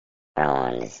I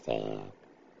don't understand.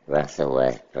 Russell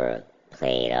Westbrook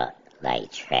played up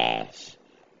like trash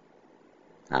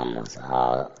almost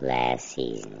all last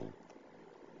season.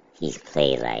 He's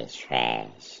played like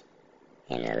trash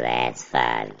in the last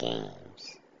 5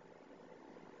 games.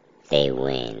 They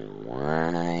win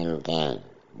one game,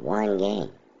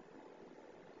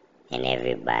 and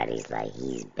everybody's like,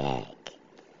 he's back.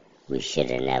 We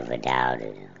should have never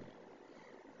doubted him.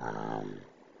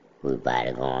 We about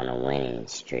to go on a winning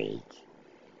streak.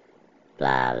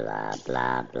 Blah, blah,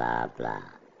 blah, blah, blah.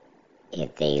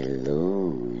 If they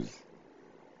lose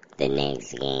the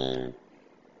next game,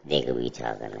 they could be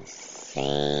talking the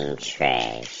same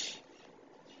trash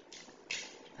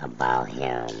about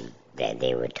him that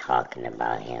they were talking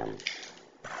about him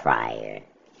prior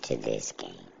to this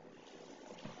game.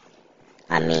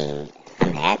 I mean,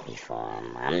 I'm happy for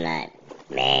him. I'm not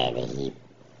mad that he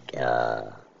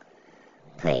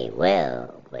played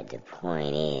well, but the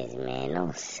point is, man,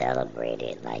 don't celebrate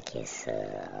it like it's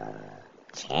a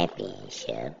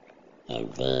championship,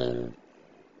 and then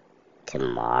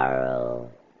tomorrow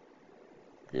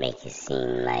make it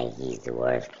seem like he's the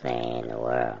worst player in the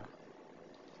world.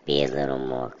 Be a little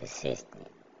more consistent.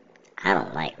 I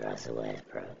don't like Russell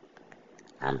Westbrook.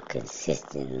 I'm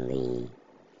consistently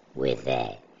with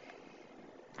that.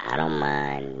 I don't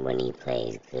mind when he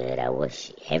plays good. I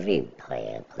wish every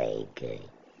player played good.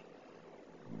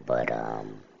 But,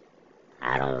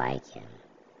 I don't like him.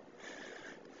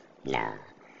 Nah.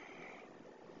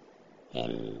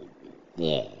 And,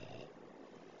 yeah,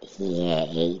 he had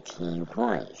 18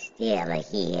 points. Yeah, like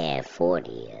he had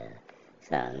 40 or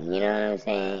something. You know what I'm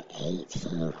saying?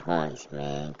 18 points,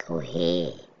 man. Go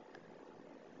ahead.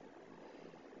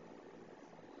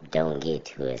 Don't get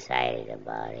too excited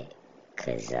about it.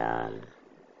 Because,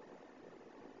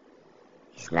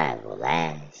 it's not going to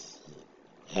last.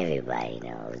 Everybody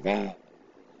knows that.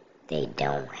 They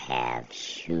don't have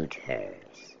shooters.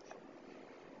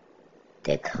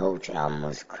 The coach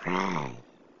almost cried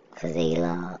because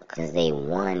they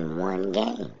won one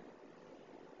game.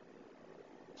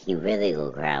 He really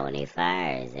gonna cry when they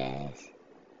fire his ass.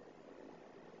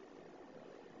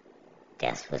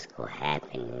 That's what's gonna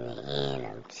happen in the end,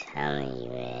 I'm telling you,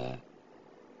 man.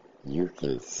 You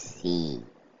can see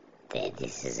that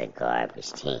this is a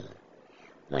garbage team.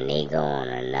 When they go on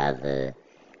another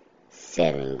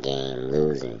 7-game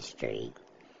losing streak,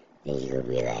 then you gonna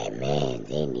be like, man,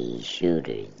 they need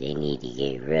shooters. They need to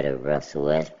get rid of Russell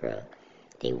Westbrook.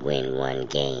 They win one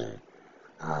game.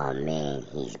 Oh man,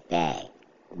 he's back.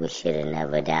 We should have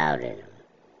never doubted him.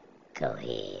 Go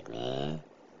ahead, man.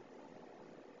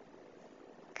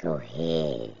 Go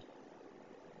ahead.